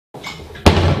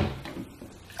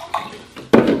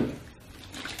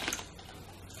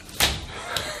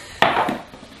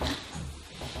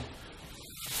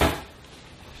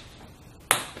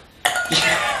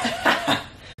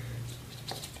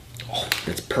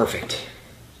perfect.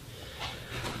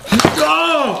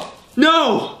 Oh!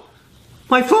 No!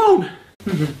 My phone!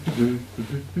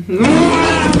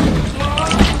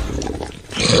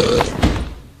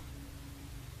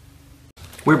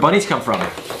 Where bunnies come from?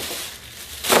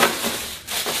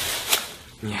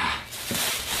 Yeah.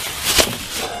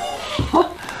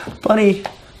 Bunny,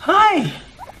 hi!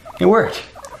 It worked.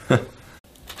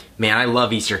 Man, I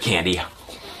love Easter candy.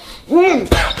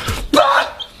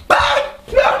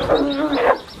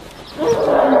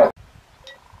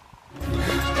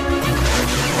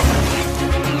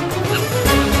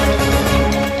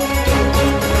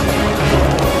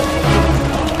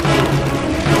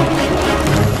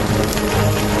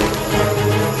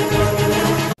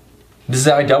 This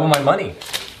is how I double my money.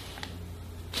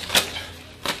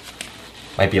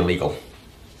 Might be illegal.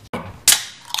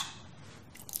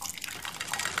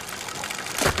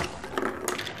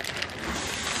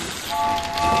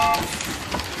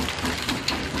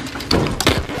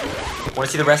 Want to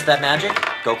see the rest of that magic?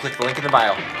 Go click the link in the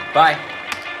bio. Bye.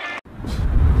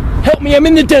 Help me, I'm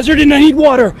in the desert and I need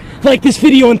water. Like this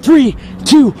video in 3,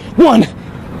 2, 1.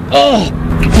 Oh,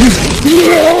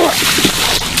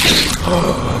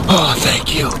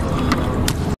 thank you.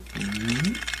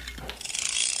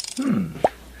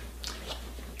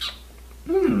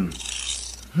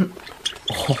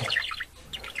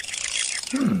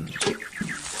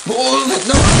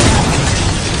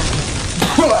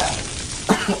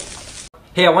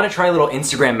 Hey, I want to try a little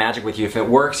Instagram magic with you. If it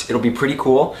works, it'll be pretty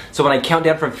cool. So when I count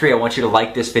down from 3, I want you to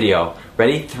like this video.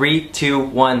 Ready? 3, 2,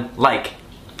 1, like.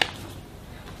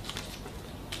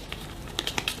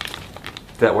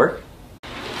 Did that work?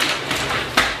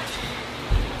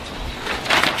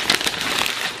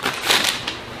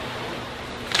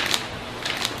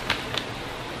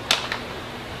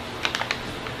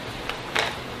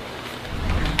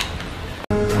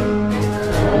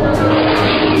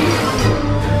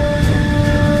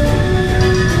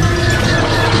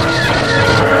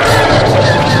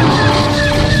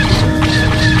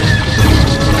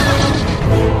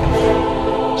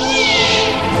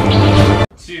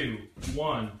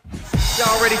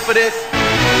 Y'all ready for this?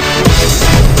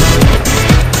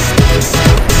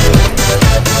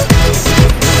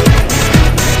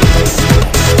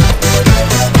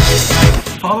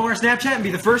 Follow our Snapchat and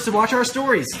be the first to watch our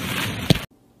stories.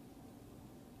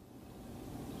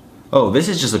 Oh, this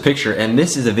is just a picture, and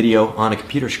this is a video on a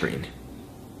computer screen.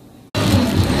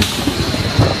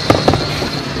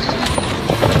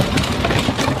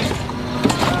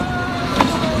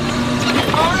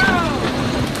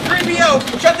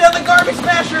 Shut down the garbage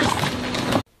smashers!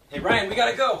 Hey Ryan, we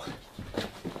gotta go.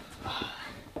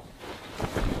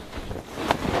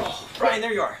 Oh, Ryan,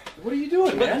 there you are. What are you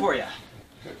doing, I'm man? looking for you.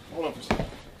 Hold on for a second.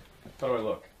 How do I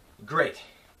look? Great.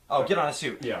 Oh, get on a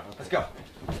suit. Yeah. Let's go.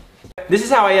 This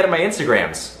is how I edit my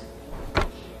Instagrams.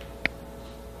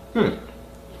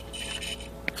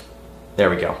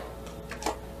 There we go.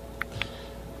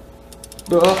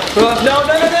 No.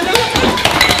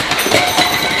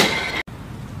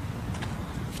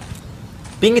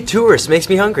 Being a tourist makes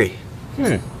me hungry.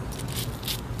 I'm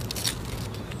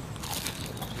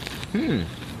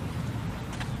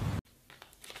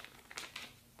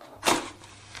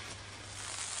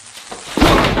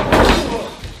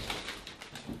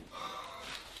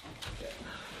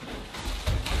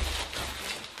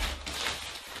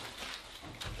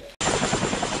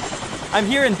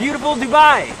here in beautiful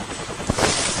Dubai.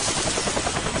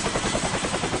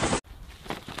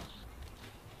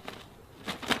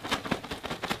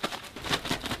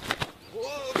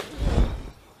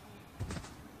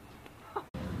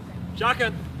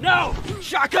 Shotgun. No!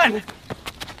 Shotgun!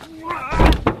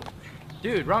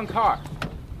 Dude, wrong car.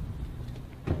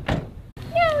 No,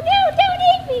 don't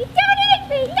eat me! Don't eat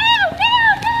me! No!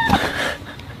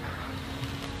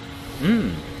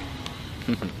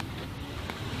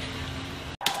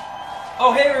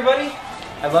 Oh, hey everybody!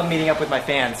 I love meeting up with my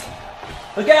fans.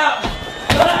 Look out!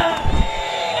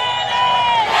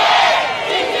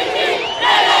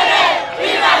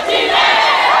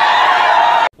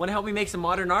 Want to help me make some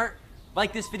modern art?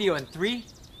 Like this video in 3,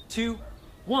 2,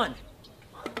 1.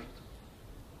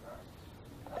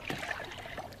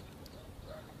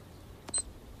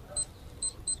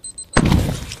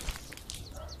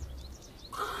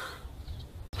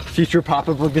 Future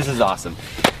pop-up book, this is awesome.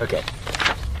 Okay.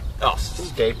 Oh,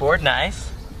 skateboard,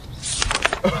 nice.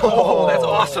 Oh, that's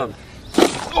awesome.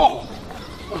 Oh!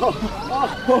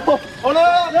 Oh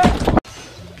no!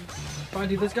 Come on,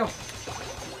 dude, let's go.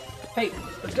 Hey,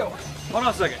 let's go. Hold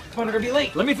on a second. Come on, we're gonna be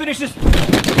late. Let me finish this.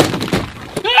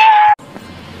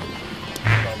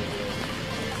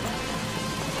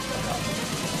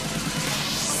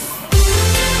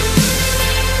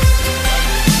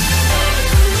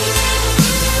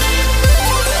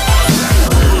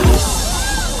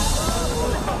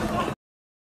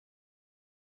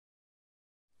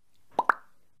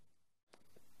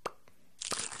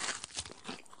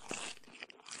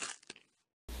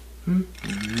 You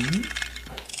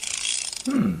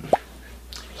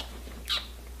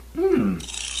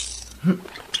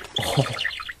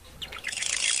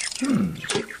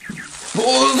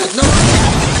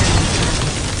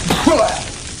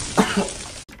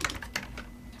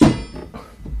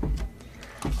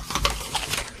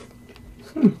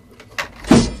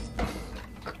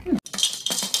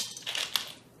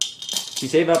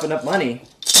save up enough money.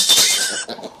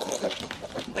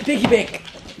 My piggy bank!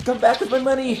 Come back with my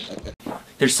money!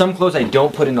 There's some clothes I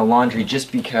don't put in the laundry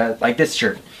just because, like this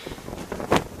shirt.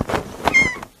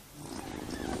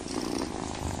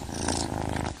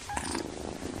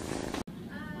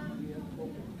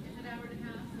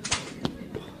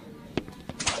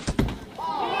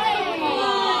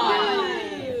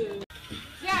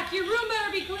 Zach, your room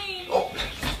better be clean.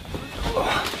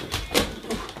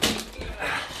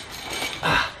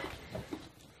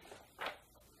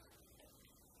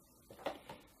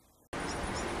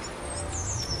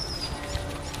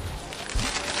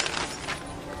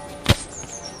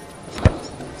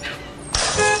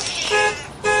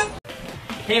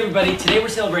 Hey everybody, today we're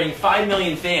celebrating 5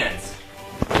 million fans.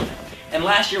 And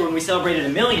last year when we celebrated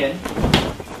 1 million,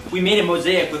 we made a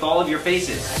mosaic with all of your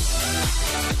faces.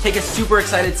 Take a super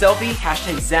excited selfie,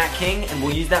 hashtag Zach King, and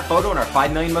we'll use that photo in our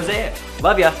 5 million mosaic.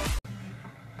 Love ya!